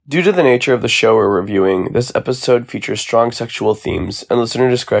Due to the nature of the show we're reviewing, this episode features strong sexual themes, and listener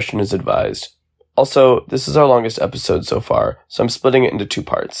discretion is advised. Also, this is our longest episode so far, so I'm splitting it into 2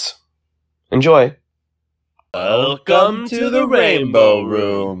 parts. Enjoy! Welcome to the Rainbow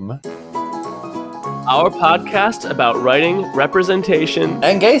Room, our podcast about writing, representation,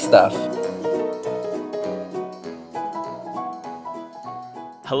 and gay stuff.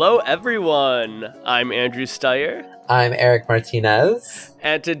 Hello everyone! I'm Andrew Steyer. I'm Eric Martinez.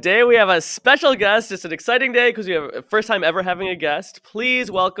 And today we have a special guest. It's an exciting day because we have a first time ever having a guest.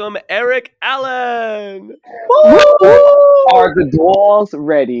 Please welcome Eric Allen. Are the dolls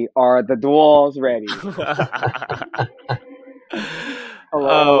ready? Are the dolls ready?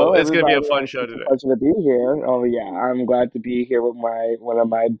 Hello, it's going to be a fun show today. Pleasure to be here. Oh yeah, I'm glad to be here with one of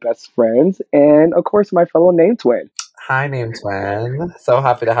my best friends and of course my fellow name twin. Hi, name twin. So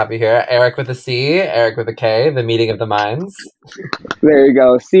happy to have you here. Eric with a C, Eric with a K, the meeting of the minds. There you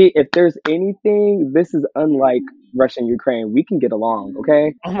go. See, if there's anything, this is unlike Russia and Ukraine. We can get along,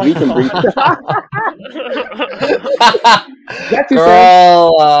 okay? We can breathe. That's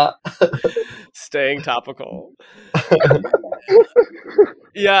Girl. Staying topical.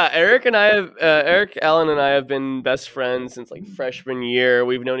 Yeah, Eric Allen and I have been best friends since like freshman year.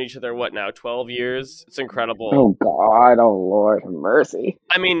 We've known each other, 12 years? It's incredible. Oh God, oh Lord, have mercy.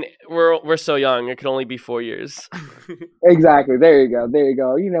 I mean, we're so young. It could only be 4 years. Exactly. There you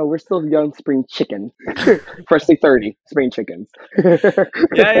go. You know, we're still young spring chickens. Freshly 30 spring chickens.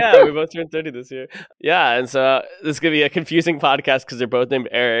 Yeah, we both turned 30 this year. Yeah, and so this is going to be a confusing podcast because they're both named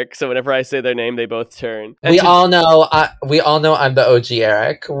Eric. So whenever I say their name, they both turn. And we all know I'm the OG Eric.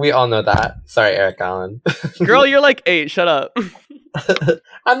 We all know that. Sorry, Eric Allen. Girl, you're like 8. Shut up.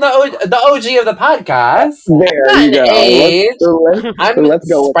 I'm the OG of the podcast. There you go. I'm let's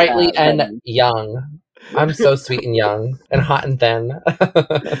go with sprightly that, and young. I'm so sweet and young and hot and thin.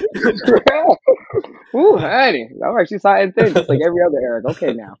 Ooh, honey. I'm actually hot and thin, just like every other Eric.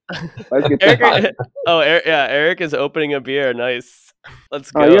 Okay, now. Let's get Eric. Eric is opening a beer. Nice. Let's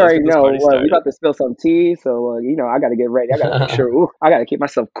go. Oh, you already know. We about to spill some tea, so I got to get ready. I got to make sure. I got to keep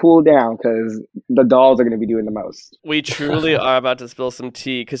myself cool down because the dolls are going to be doing the most. We truly are about to spill some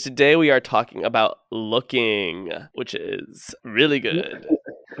tea because today we are talking about looking, which is really good.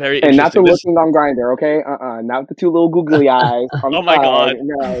 Very and not the looking on Grindr, okay? Not the 2 little googly eyes. Oh my God.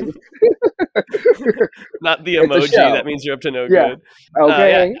 No. Not the emoji. That means you're up to no good.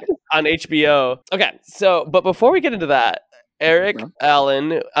 Okay. On HBO. Okay. So, but before we get into that, Eric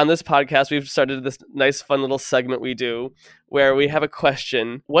Allen, on this podcast, we've started this nice, fun little segment we do where we have a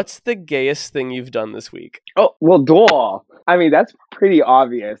question. What's the gayest thing you've done this week? Oh, well, doll. I mean, that's pretty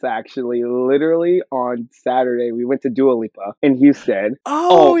obvious, actually. Literally, on Saturday, we went to Dua Lipa in Houston.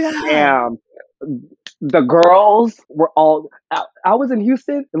 Oh yeah. Damn. The girls were all... I was in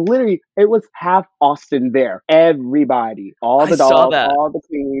Houston, and literally, it was half Austin there. Everybody. All the dolls, all the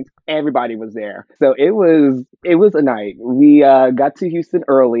queens, everybody was there. So it was a night. We got to Houston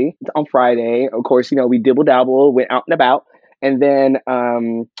early on Friday. Of course, we dibble-dabble, went out and about. And then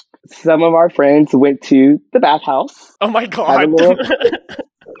some of our friends went to the bathhouse. Oh my God.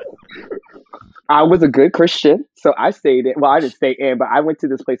 I was a good Christian, so I stayed in. Well, I didn't stay in, but I went to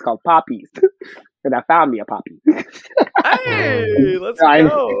this place called Poppy's. And I found me a poppy. Hey, let's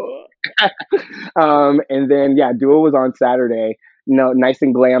go. And then, Dua was on Saturday. Nice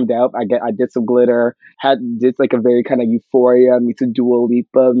and glammed up. I did some glitter. Did like a very kind of Euphoria meets a Dua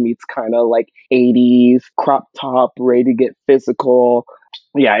Lipa meets kind of like 80s crop top, ready to get physical.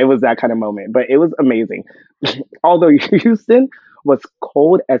 Yeah, it was that kind of moment, but it was amazing. Although Houston was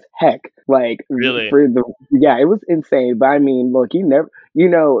cold as heck. Like, really? It was insane. But I mean, look,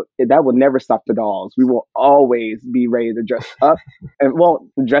 that will never stop the dolls. We will always be ready to dress up and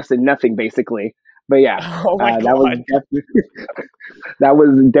dress in nothing basically. But yeah, that was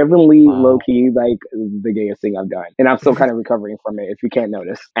definitely low key like the gayest thing I've done, and I'm still kind of recovering from it. If you can't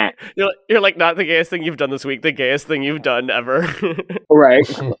notice, you're like not the gayest thing you've done this week, the gayest thing you've done ever. Right?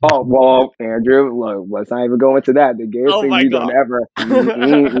 Oh well, Andrew, look, let's not even go into that. The gayest thing you've done ever.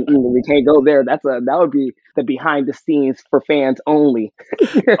 We can't go there. That would be the behind the scenes for fans only.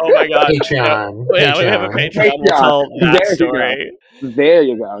 Oh my God, Patreon. Yeah, we have a Patreon. We'll tell that story. There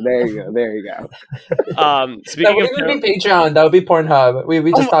you go. Speaking that wouldn't be Patreon. That would be Pornhub. We'd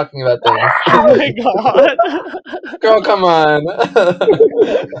be just talking about things. Oh my God, girl, come on.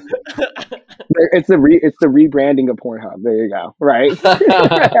 It's the rebranding of Pornhub. There you go. Right.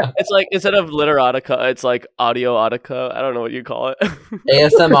 It's like instead of literotica, it's like audiotica. I don't know what you call it.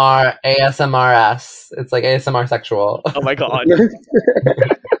 ASMRS. It's like ASMR sexual. Oh my God.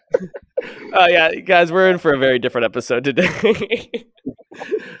 Yeah, guys, we're in for a very different episode today.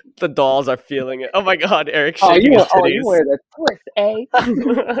 The dolls are feeling it. Oh my God, Eric shaking his titties. You wear the twist, eh?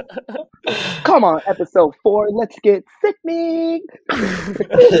 Come on, episode 4. Let's get sickening.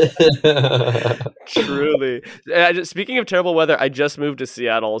 Truly. Speaking of terrible weather, I just moved to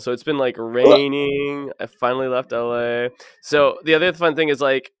Seattle, so it's been like raining. I finally left LA. So the other fun thing is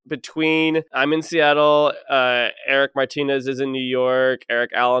like I'm in Seattle, Eric Martinez is in New York,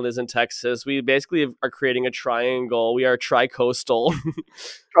 Eric Allen is in Texas. We basically are creating a triangle. We are tri-coastal.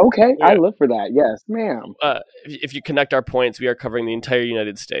 Okay, yeah. I live for that. Yes, ma'am. If you connect our points, we are covering the entire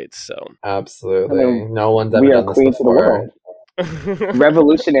United States. So absolutely, no one's ever done this before.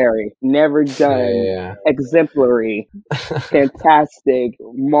 Revolutionary, never done, exemplary, fantastic,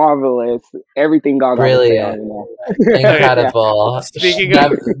 marvelous, everything God. Brilliant, incredible. Speaking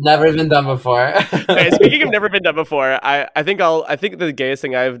of never been done before. Speaking of never been done before, I think the gayest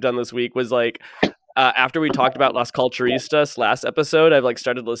thing I've done this week was like. After we talked about Las Culturistas last episode, I've like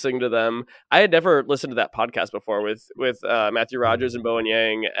started listening to them. I had never listened to that podcast before with Matthew Rogers and Bowen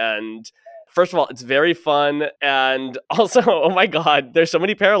Yang. And first of all, it's very fun. And also, oh my God, there's so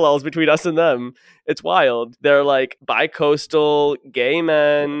many parallels between us and them. It's wild. They're like bi-coastal gay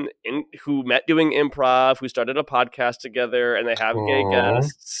men who met doing improv, who started a podcast together, and they have gay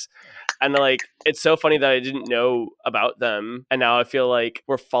guests. And like, it's so funny that I didn't know about them. And now I feel like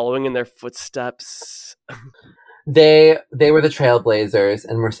we're following in their footsteps. They were the trailblazers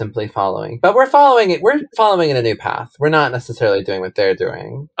and we're simply following. But we're following it. We're following in a new path. We're not necessarily doing what they're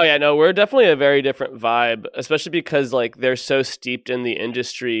doing. Oh yeah, no, we're definitely a very different vibe, especially because like they're so steeped in the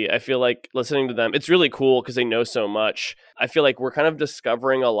industry. I feel like listening to them, it's really cool because they know so much. I feel like we're kind of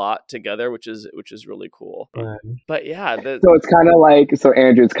discovering a lot together, which is really cool. But yeah. So it's kind of like,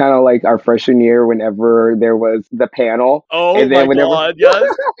 Andrew, it's kind of like our freshman year whenever there was the panel. Oh and then God,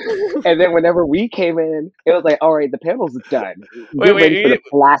 yes. And then whenever we came in, it was like, all right, the panel's done. Wait, for the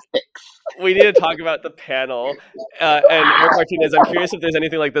plastics. We need to talk about the panel. And Eric Martinez, I'm curious if there's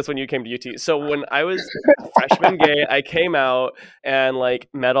anything like this when you came to UT. So when I was freshman gay, I came out and like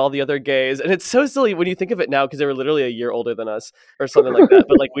met all the other gays. And it's so silly when you think of it now because they were literally a year older than us or something like that.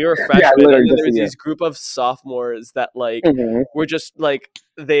 But like we were freshmen and then there was this group of sophomores that like were just like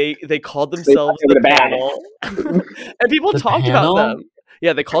they called themselves the panel. And people talked about them.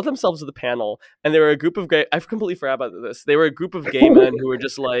 Yeah, they called themselves the panel, and they were a group of gay. I've completely forgot about this. They were a group of gay men who were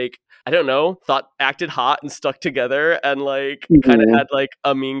just like, I don't know, acted hot and stuck together, and like kind of had like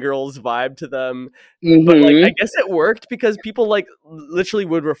a Mean Girls vibe to them. But like, I guess it worked because people like literally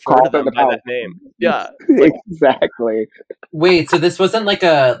would refer to them by that name. Yeah, like, exactly. Wait, so this wasn't like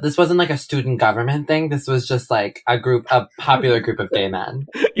a student government thing. This was just like a popular group of gay men.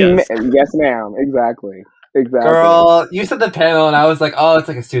 Yes, ma'am. Exactly. Girl, you said the panel, and I was like, "Oh, it's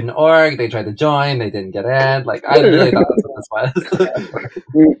like a student org. They tried to join, they didn't get in." Like, I really thought that's what this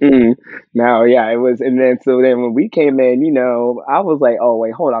was. No, yeah, it was. And then when we came in, I was like, "Oh,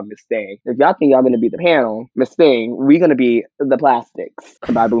 wait, hold on, Miss Thing. If y'all think y'all gonna be the panel, Miss Thing, we gonna be the plastics."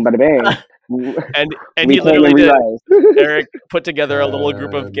 Bada boom, bada bang. And he literally did. Eric put together a little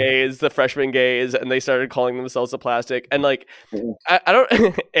group of gays, the freshman gays, and they started calling themselves the plastic. And like, I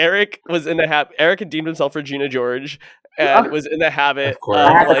don't. Eric was in the habit. Eric had deemed himself Regina George and was in the habit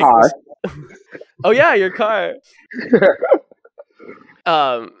of like. Car. Oh yeah, your car.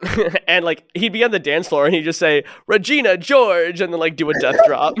 And like he'd be on the dance floor and he'd just say Regina George and then like do a death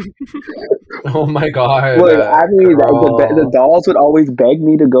drop. Oh my God. Well, I mean, the dolls would always beg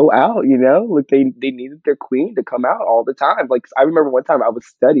me to go out, like they needed their queen to come out all the time. Like I remember one time I was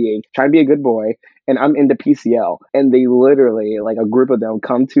studying, trying to be a good boy, and I'm in the PCL, and they literally, like a group of them,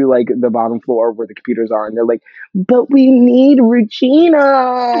 come to like the bottom floor where the computers are, and they're like, "But we need Regina,"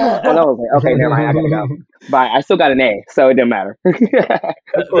 and I was like, "Okay, never mind, I gotta go." But I still got an A, so it didn't matter. The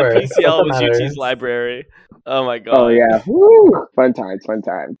PCL was UT's library. Oh my God. Oh yeah. Woo. Fun times.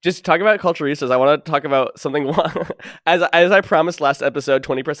 Just talking about Culturistas, I want to talk about something. As I promised last episode,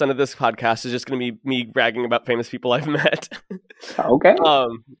 20% of this podcast is just going to be me bragging about famous people I've met. Okay.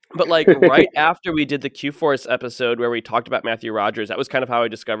 But like right after we did the Q-Force episode where we talked about Matthew Rogers, that was kind of how I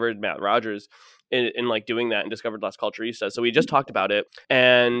discovered Matt Rogers. In like doing that and discovered Las Culturistas. So we just talked about it.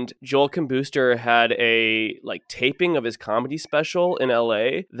 And Joel Kim Booster had a like taping of his comedy special in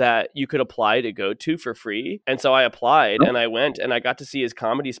LA that you could apply to go to for free. And so I applied and I went and I got to see his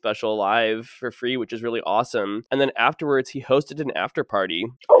comedy special live for free, which is really awesome. And then afterwards he hosted an after party.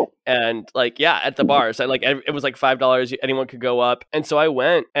 and like, yeah, at the bar. So like, it was like $5. Anyone could go up. And so I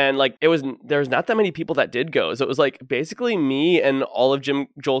went, and like, there was not that many people that did go. So it was like basically me and all of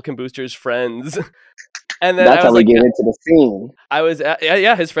Joel Kim Booster's friends. And then that's how we get into the scene. I was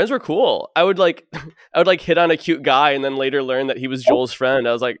his friends were cool. I would like hit on a cute guy and then later learn that he was Joel's friend.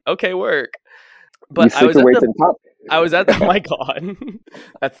 I was like, okay, work. But I was at the my God.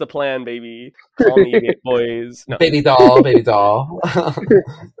 That's the plan, baby. Call me boys. No. Baby doll.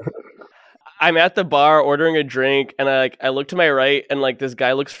 I'm at the bar ordering a drink, and I look to my right, and like this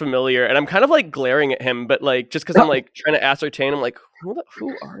guy looks familiar, and I'm kind of like glaring at him, but like just because I'm like trying to ascertain, I'm like, who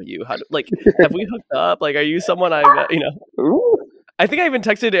are you? Have we hooked up? Like, are you someone I met? I think I even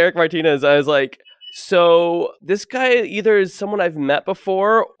texted Eric Martinez. I was like, so this guy either is someone I've met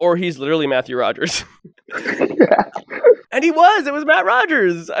before, or he's literally Matthew Rogers. And it was Matt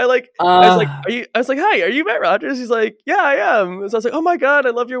Rogers. I was like, hi, are you Matt Rogers? He's like, yeah, I am. So I was like, oh my God, I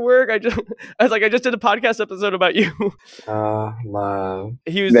love your work. I just did a podcast episode about you. Love.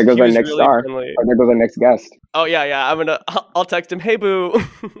 There goes our next really star. Or there goes our next guest. Oh yeah. I'll text him. Hey boo. Okay.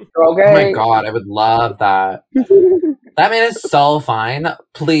 Oh my God, I would love that. That man is so fine.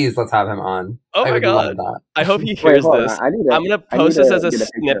 Please, let's have him on. Oh my God. I hope he hears this. I'm going to post this as a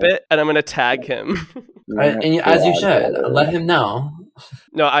snippet, and I'm going to tag him. As you should. Let him know.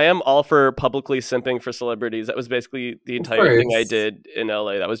 No, I am all for publicly simping for celebrities. That was basically the entire thing I did in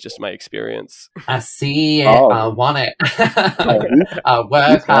LA. That was just my experience. I see it. I want it. I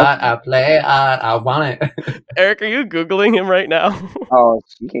work hard. I play hard. I want it. Eric, are you Googling him right now? Oh,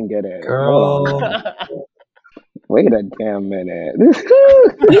 she can get it. Girl. Wait a damn minute.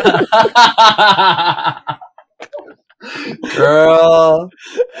 Girl.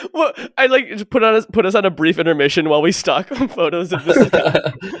 Well, I'd like to put us on a brief intermission while we stock photos of this.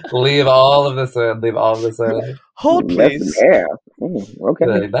 Leave all of this in. Hold, please. Yeah.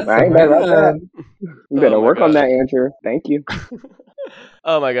 Okay. That's I ain't mad about that. You better work on that, Andrew. Thank you.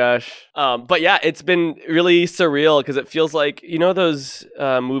 Oh my gosh. But yeah, it's been really surreal because it feels like, those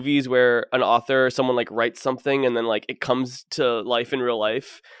movies where an author or someone like writes something and then like it comes to life in real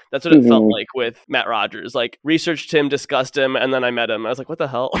life. That's what it felt like with Matt Rogers. Like, researched him, discussed him, and then I met him. I was like, what the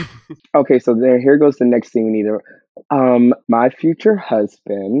hell? Okay, so here goes the next thing we need to... my future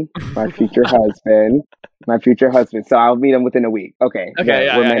husband. So I'll meet him within a week. Okay.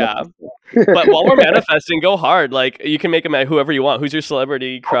 Yeah. But while we're manifesting, go hard. Like, you can make him at whoever you want. Who's your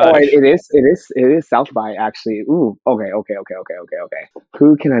celebrity crush? Oh, it is South by, actually. Ooh, okay.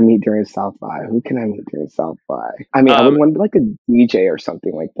 Who can I meet during South by? I mean, I would want like a DJ or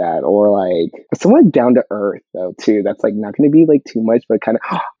something like that, or like someone down to earth though too. That's like not going to be like too much, but kind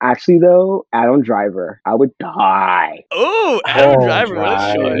of. Actually, though, Adam Driver, I would die. Oh, Adam Driver, what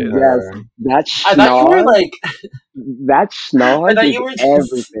a choice. Yes, that's. I thought you were like. That schnoz is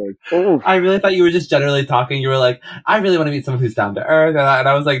everything. Ooh. I really thought you were just generally talking. You were like, I really want to meet someone who's down to earth, and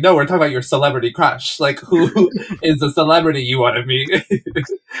I was like, no, we're talking about your celebrity crush. Like, who is a celebrity you want to meet?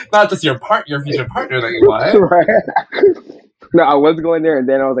 Not just your future partner that you want. Right. No, I was going there, and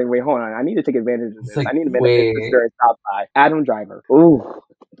then I was like, wait, hold on. I need to take advantage of this. Like, I need to benefit this during South by. Adam Driver. Ooh,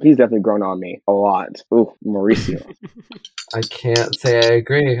 he's definitely grown on me a lot. Ooh, Mauricio. I can't say I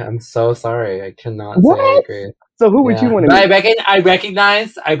agree. I'm so sorry. I cannot say I agree. So who would you want to meet? I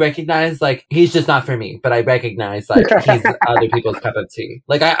recognize, like, he's just not for me, but I recognize, like, he's other people's cup of tea.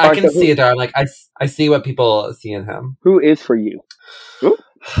 Like, I can see it there. I'm like, I see what people see in him. Who is for you?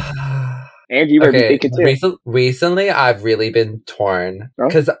 And you were thinking too. Recently, I've really been torn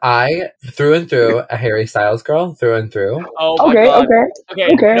because I, through and through, a Harry Styles girl, through and through. Oh my God.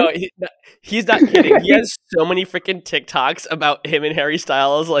 Okay. No, he's not kidding. He has so many freaking TikToks about him and Harry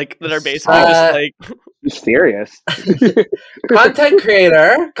Styles, like, that are basically just like mysterious. Content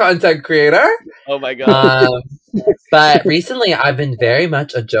creator. Oh my God. But recently, I've been very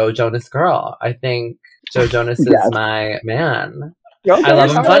much a Joe Jonas girl. I think Joe Jonas is my man. I love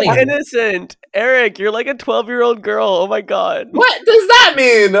him funny. Innocent. Eric, you're like a 12-year-old girl. Oh my God. What does that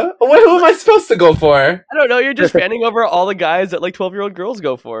mean? Who am I supposed to go for? I don't know. You're just fanning over all the guys that like 12-year-old girls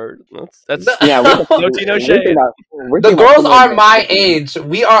go for. That's no tea, no shade. The girls are my age.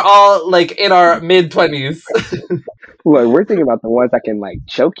 We are all like in our mid-20s. Look, we're thinking about the ones that can like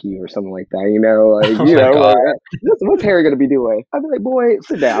choke you or something like that. What's Harry gonna be doing? I'd be like, boy,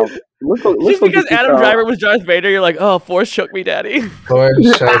 sit down. Just because Adam Driver was Darth Vader, you're like, oh, Force choke me, daddy. Force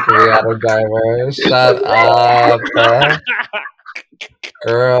choke me, Adam Driver. Shut up,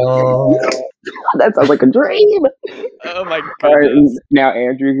 girl. That sounds like a dream. Oh my God. All right, now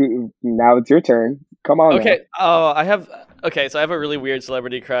Andrew, now it's your turn. Come on. Okay. Now. So I have a really weird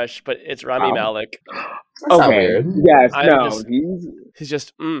celebrity crush, but it's Rami Malek. That's not weird. Yes, he's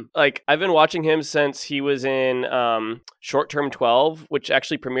just like I've been watching him since he was in Short Term 12, which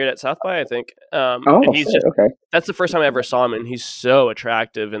actually premiered at South by, I think. And he's that's the first time I ever saw him, and he's so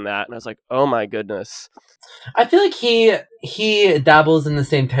attractive in that. And I was like, oh my goodness. I feel like he dabbles in the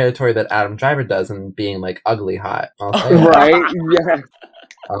same territory that Adam Driver does in being like ugly hot. Right? Yeah.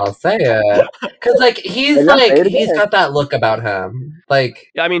 I'll say it, because like he's got that look about him. Like,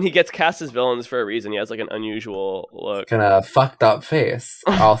 yeah, I mean, he gets cast as villains for a reason. He has like an unusual look, kind of fucked up face.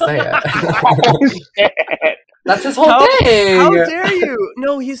 I'll say it. That's his whole thing. How dare you?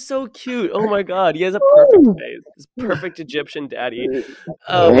 No, he's so cute. Oh my god, he has a perfect face. This perfect Egyptian daddy.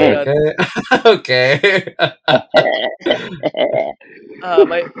 Oh my god. Okay.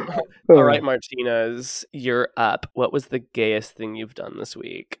 All right, Martinez, you're up. What was the gayest thing you've done this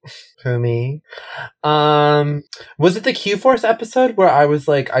week? For me, was it the Q-Force episode where I was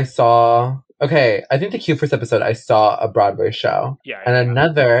like, I think the Q-Force episode, I saw a Broadway show. Yeah. And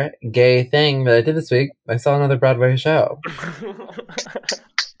another gay thing that I did this week, I saw another Broadway show.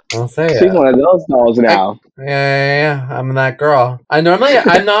 I'll say She's one of those dolls now. Yeah. I'm that girl. I'm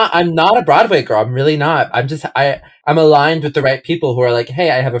not a Broadway girl. I'm really not. I'm aligned with the right people who are like,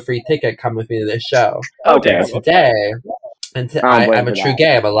 hey, I have a free ticket. Come with me to this show. Okay. Today. I'm a true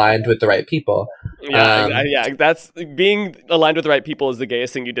gay. I'm aligned with the right people. Yeah, that's being aligned with the right people is the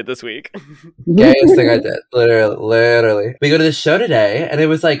gayest thing you did this week. Gayest thing I did, literally. We go to this show today, and it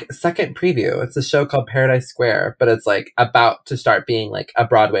was like second preview. It's a show called Paradise Square, but it's like about to start being like a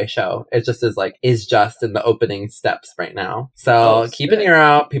Broadway show. It just is just in the opening steps right now. So keep an ear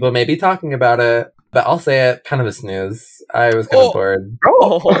out. People may be talking about it. But I'll say it, kind of a snooze. I was kind of bored.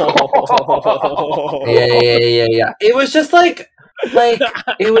 Yeah. It was just like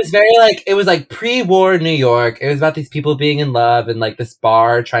it was very it was like pre-war New York. It was about these people being in love and like this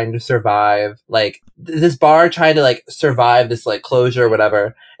bar trying to survive, this closure or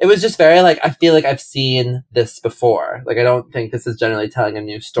whatever. It was just very I feel like I've seen this before. Like, I don't think this is generally telling a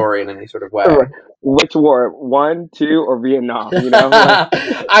new story in any sort of way. Which war? 1, 2, or Vietnam? You know,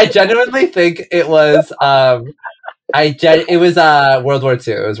 I genuinely think it was. It was World War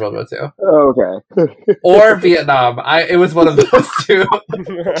II. It was World War II. Oh, okay. Or Vietnam. It was one of those two.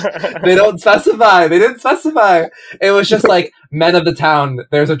 They don't specify. They didn't specify. It was just like men of the town.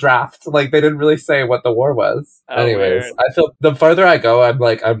 There's a draft. Like, they didn't really say what the war was. Oh, anyways, weird. I feel the further I go,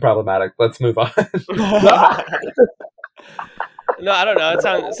 I'm problematic. Let's move on. No, I don't know.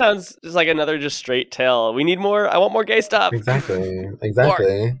 It sounds just like another just straight tale. We need more. I want more gay stuff. Exactly.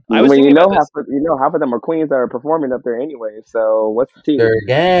 Half of them are queens that are performing up there anyway. So what's the tea? They're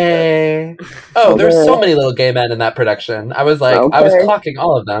gay. Oh, there's so many little gay men in that production. I was like, I was clocking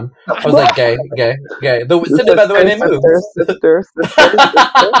all of them. I was like, gay. Simply by the way they move.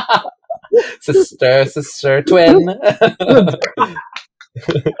 Sister, twin.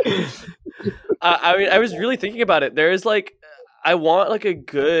 I mean, I was really thinking about it. There is I want a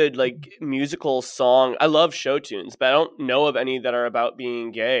good musical song. I love show tunes, but I don't know of any that are about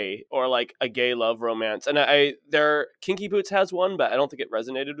being gay or a gay love romance. And Kinky Boots has one, but I don't think it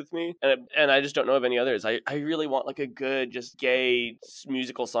resonated with me. And I just don't know of any others. I really want a good just gay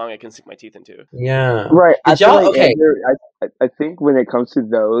musical song I can sink my teeth into. Yeah. Right. I think when it comes to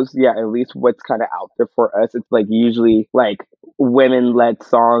those, at least what's kind of out there for us, it's usually women-led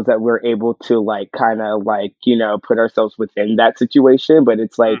songs that we're able to put ourselves within that situation. But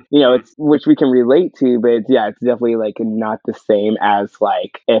it's it's which we can relate to, but it's definitely not the same as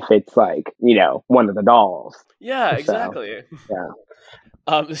if it's one of the dolls. Yeah, exactly. So, yeah.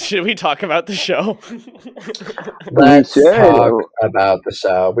 Should we talk about the show? Let's talk about the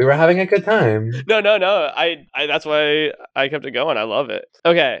show. We were having a good time. No. I that's why I kept it going. I love it.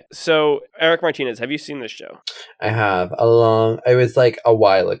 Okay, so Eric Martinez, have you seen this show? I have. It was a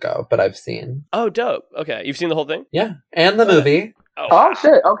while ago, but I've seen. Oh, dope. Okay, you've seen the whole thing? Yeah, and the movie. Oh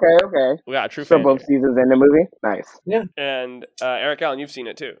shit! Okay. We got true. So both seasons in the movie, nice. Yeah. And Eric Allen, you've seen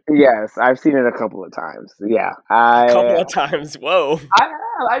it too. Yes, I've seen it a couple of times. Yeah, a couple of times. Whoa.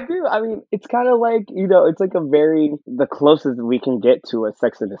 I do. I mean, it's kind of it's the closest we can get to a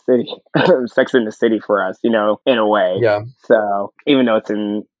Sex in the City, Sex in the City for us, in a way. Yeah. So even though it's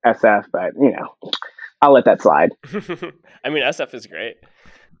in SF, but I'll let that slide. I mean, SF is great.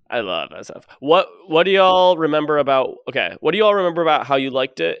 I love SF. What do y'all remember about? Okay, what do y'all remember about how you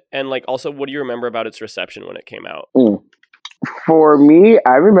liked it, and also what do you remember about its reception when it came out? For me,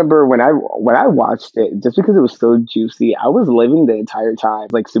 I remember when I watched it, just because it was so juicy, I was living the entire time,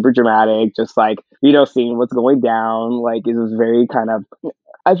 super dramatic, just seeing what's going down. It was very kind of.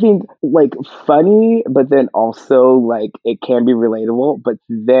 I think like funny, but then also like it can be relatable. But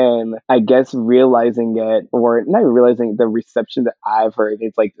then I guess realizing it, or not even realizing the reception that I've heard,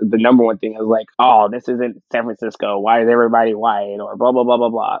 it's like the number one thing is like, oh, this isn't San Francisco. Why is everybody white? Or blah blah blah blah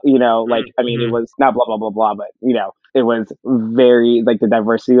blah. You know, like I mean, it was not blah blah blah blah, but you know, it was very like the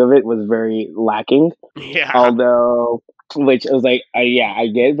diversity of it was very lacking. Yeah. Although, which I was like, yeah, I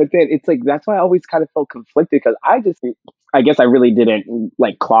get it. But then it's like, that's why I always kind of felt conflicted because I guess I really didn't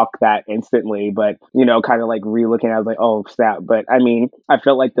like clock that instantly, but you know, kind of like re-looking, I was like, oh snap. But I mean, I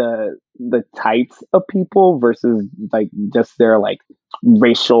felt like the types of people versus like just their like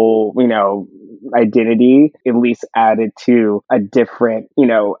racial, you know, identity at least added to a different, you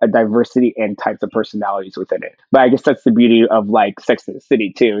know, a diversity and types of personalities within it. But I guess that's the beauty of like Sex and the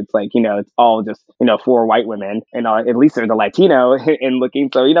City too. It's like, you know, it's all just, you know, 4 white women and at least there's a Latino in looking.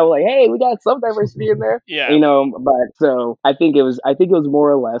 So, you know, like, hey, we got some diversity in there. Yeah. You know, but so I think it was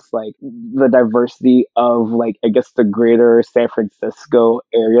more or less like the diversity of like, I guess the greater San Francisco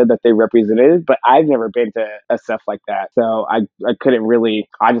area that they represented. But I've never been to SF like that. So I couldn't really,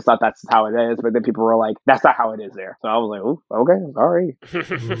 I just thought that's how it is. But then people were like, that's not how it is there. So I was like, oh, okay, sorry.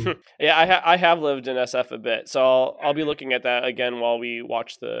 Yeah, I have lived in SF a bit. So I'll be looking at that again while we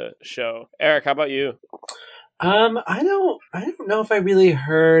watch the show. Eric, how about you? I don't know if I really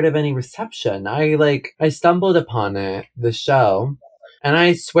heard of any reception. I stumbled upon the show, and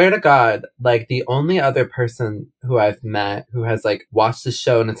I swear to God, like the only other person who I've met who has like watched the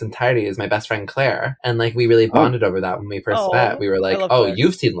show in its entirety is my best friend Claire, and like we really bonded over that when we first met. We were like, "Oh, Claire.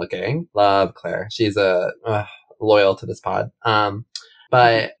 You've seen Looking." Love Claire. She's loyal to this pod.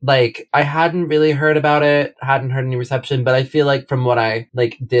 But like I hadn't really heard about it, hadn't heard any reception, but I feel like from what I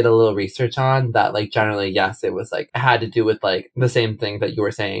like did a little research on that, like generally, yes, it was like it had to do with like the same thing that you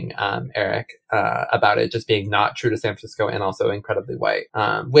were saying, Eric, about it just being not true to San Francisco and also incredibly white.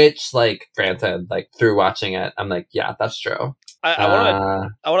 Which like granted, like through watching it, I'm like, yeah, that's true. I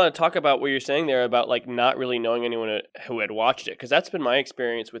want to talk about what you're saying there about like not really knowing anyone who had watched it, because that's been my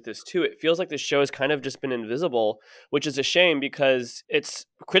experience with this too. It feels like this show has kind of just been invisible, which is a shame because it's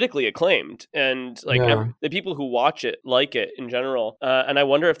critically acclaimed and like the people who watch it like it in general. And I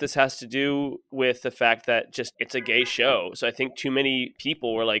wonder if this has to do with the fact that just it's a gay show. So I think too many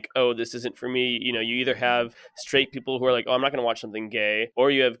people were like, oh, this isn't for me. You know, you either have straight people who are like, oh, I'm not going to watch something gay,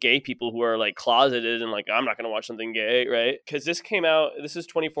 or you have gay people who are like closeted and like, I'm not going to watch something gay, right? Because this came out, this is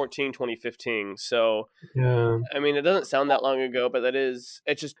 2014, 2015. So, I mean, it doesn't sound that long ago, but it's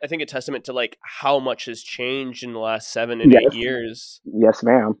just, I think, a testament to like how much has changed in the last 7 and 8 years. Yes,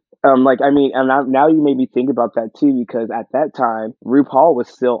 ma'am. Like, I mean, and now you made me think about that too, because at that time, RuPaul was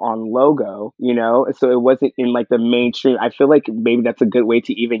still on Logo, you know, so it wasn't in like the mainstream. I feel like maybe that's a good way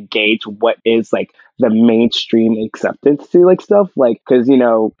to even gauge what is like the mainstream acceptance to like stuff, like, because, you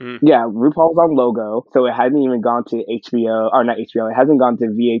know, RuPaul's on Logo, so it hadn't even gone to HBO, or not HBO, it hasn't gone to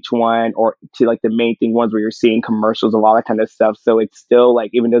VH1 or to like the main thing ones where you're seeing commercials of all that kind of stuff. So it's still like,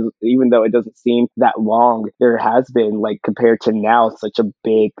 even though it doesn't seem that long, there has been like compared to now such a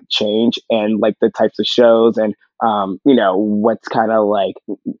big change and like the types of shows and you know, what's kind of like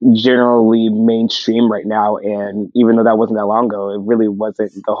generally mainstream right now. And even though that wasn't that long ago, it really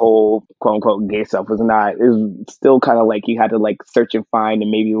wasn't the whole quote unquote gay stuff was not, it was still kind of like you had to like search and find and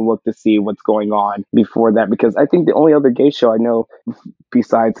maybe look to see what's going on before that. Because I think the only other gay show I know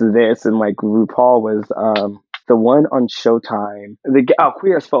besides this and like RuPaul was the one on Showtime,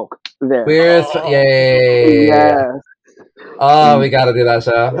 Queer as Folk. There. Yay! Yes. Oh, we gotta do that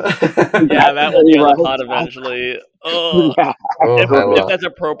show. Yeah, that will be on the pod eventually. Oh, yeah. If that's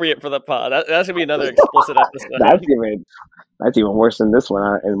appropriate for the pod, that's gonna be another explicit episode. That's even worse than this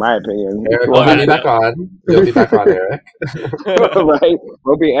one, in my opinion. Eric, we'll be back on. You'll be back on, Eric. Right?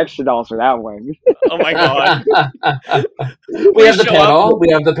 We'll be extra dolls for that one. Oh my god. We have the panel.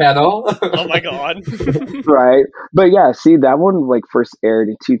 We have the panel. Oh my god. Right. But yeah, see, that one like first aired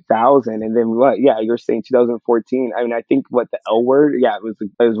in 2000, and then what? Yeah, you're saying 2014. I mean, I think what the L Word? Yeah, it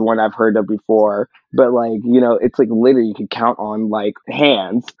was one I've heard of before. But like, you know, it's like literally you can count on like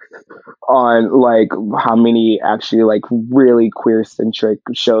hands on like how many actually like really queer centric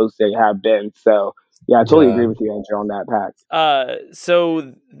shows they have been. So yeah, I totally agree with you, Andrew, on that, Pat.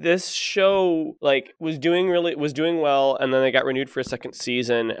 So this show like was doing well, and then they got renewed for a second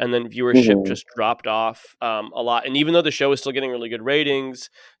season, and then viewership just dropped off a lot. And even though the show was still getting really good ratings,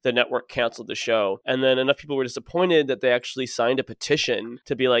 the network canceled the show. And then enough people were disappointed that they actually signed a petition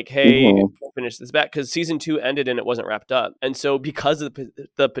to be like, hey, finish this back, because season 2 ended and it wasn't wrapped up. And so because of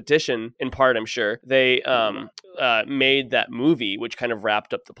the petition, in part, I'm sure, they made that movie, which kind of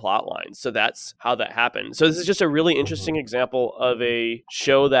wrapped up the plot line. So that's how that happened. So this is just a really interesting example of a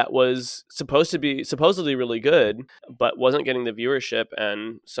show that was supposed to be supposedly really good, but wasn't getting the viewership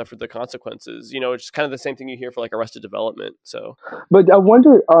and suffered the consequences. It's kind of the same thing you hear for like Arrested Development. So, but I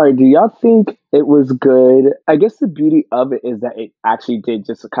wonder, all right, do y'all think it was good? I guess the beauty of it is that it actually did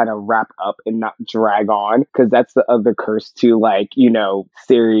just kind of wrap up and not drag on, because that's the other curse to like,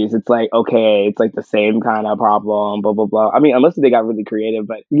 series. It's like, okay, it's like the same kind of problem, blah, blah, blah. I mean, unless they got really creative,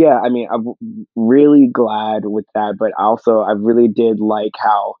 but yeah, I mean, I'm really glad with that. But also, I really did like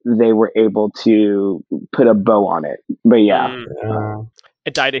how they were able to put a bow on it. But yeah.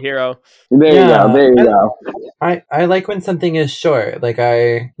 It died a hero. There you go. I like when something is short. Like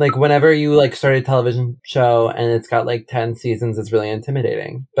whenever you like start a television show and it's got like 10 seasons, it's really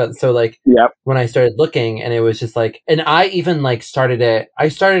intimidating. But so like when I started looking and it was just like, and I even like started it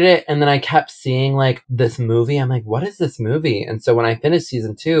and then I kept seeing like this movie. I'm like, what is this movie? And so when I finished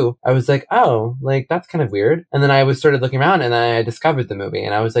season 2, I was like, oh, like that's kind of weird. And then I started looking around and then I discovered the movie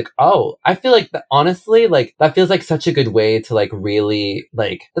and I was like, oh, I feel like honestly, like that feels like such a good way to like really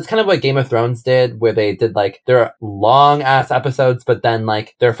like, that's kind of what Game of Thrones did, where they did like their long ass episodes, but then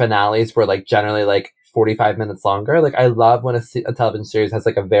like their finales were like generally like 45 minutes longer. Like I love when a television series has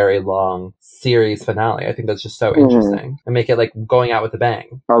like a very long series finale. I think that's just so interesting and make it like going out with a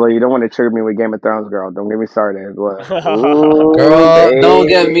bang. Although you don't want to trigger me with Game of Thrones, girl. Don't get me started. Ooh, girl, baby. Don't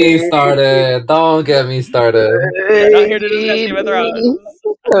get me started. Don't get me started. We're not here to discuss Game of Thrones.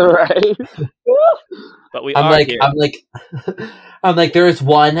 Right. But we are here. I'm like, there is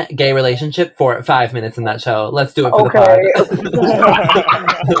one gay relationship for 5 minutes in that show. Let's do it for the pod.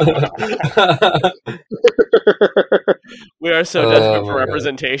 We are so desperate for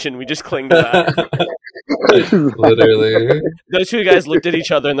representation. God. We just cling to that. Literally. Those two guys looked at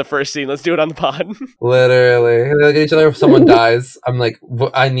each other in the first scene. Let's do it on the pod. Literally. They look at each other if someone dies. I'm like,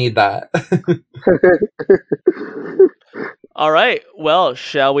 I need that. All right. Well,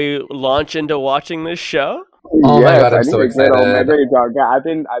 shall we launch into watching this show? Oh my god, I'm so excited. I've been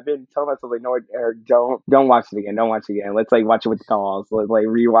telling myself like, no, Eric, don't watch it again. Don't watch it again. Let's like watch it with the dolls. Let's like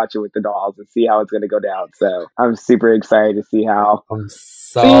rewatch it with the dolls and see how it's gonna go down. So I'm super excited to see how I'm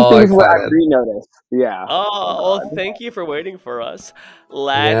so things will actually notice. Yeah. Oh, well, thank you for waiting for us.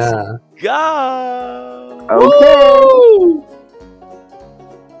 Let's go. Okay. Woo!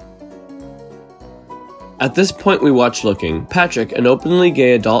 At this point we watch looking. Patrick, an openly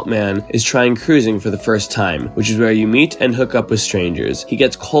gay adult man, is trying cruising for the first time, which is where you meet and hook up with strangers. He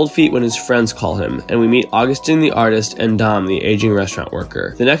gets cold feet when his friends call him, and we meet Augustine the artist and Dom the aging restaurant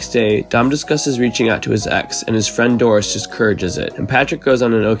worker. The next day, Dom discusses reaching out to his ex, and his friend Doris discourages it, and Patrick goes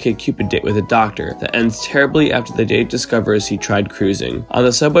on an OkCupid date with a doctor that ends terribly after the date discovers he tried cruising. On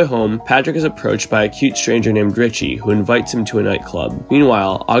the subway home, Patrick is approached by a cute stranger named Richie, who invites him to a nightclub.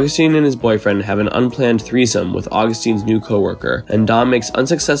 Meanwhile, Augustine and his boyfriend have an unplanned threesome with Augustine's new coworker, and Dom makes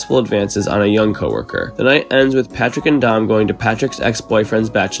unsuccessful advances on a young coworker. The night ends with Patrick and Dom going to Patrick's ex-boyfriend's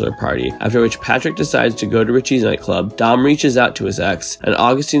bachelor party, after which Patrick decides to go to Richie's nightclub. Dom reaches out to his ex, and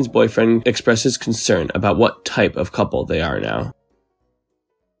Augustine's boyfriend expresses concern about what type of couple they are now.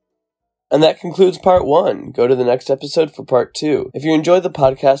 And that concludes part 1. Go to the next episode for part 2. If you enjoyed the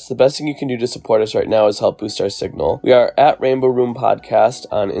podcast, the best thing you can do to support us right now is help boost our signal. We are at Rainbow Room Podcast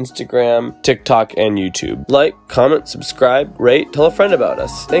on Instagram, TikTok, and YouTube. Like, comment, subscribe, rate, tell a friend about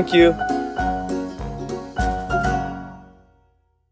us. Thank you.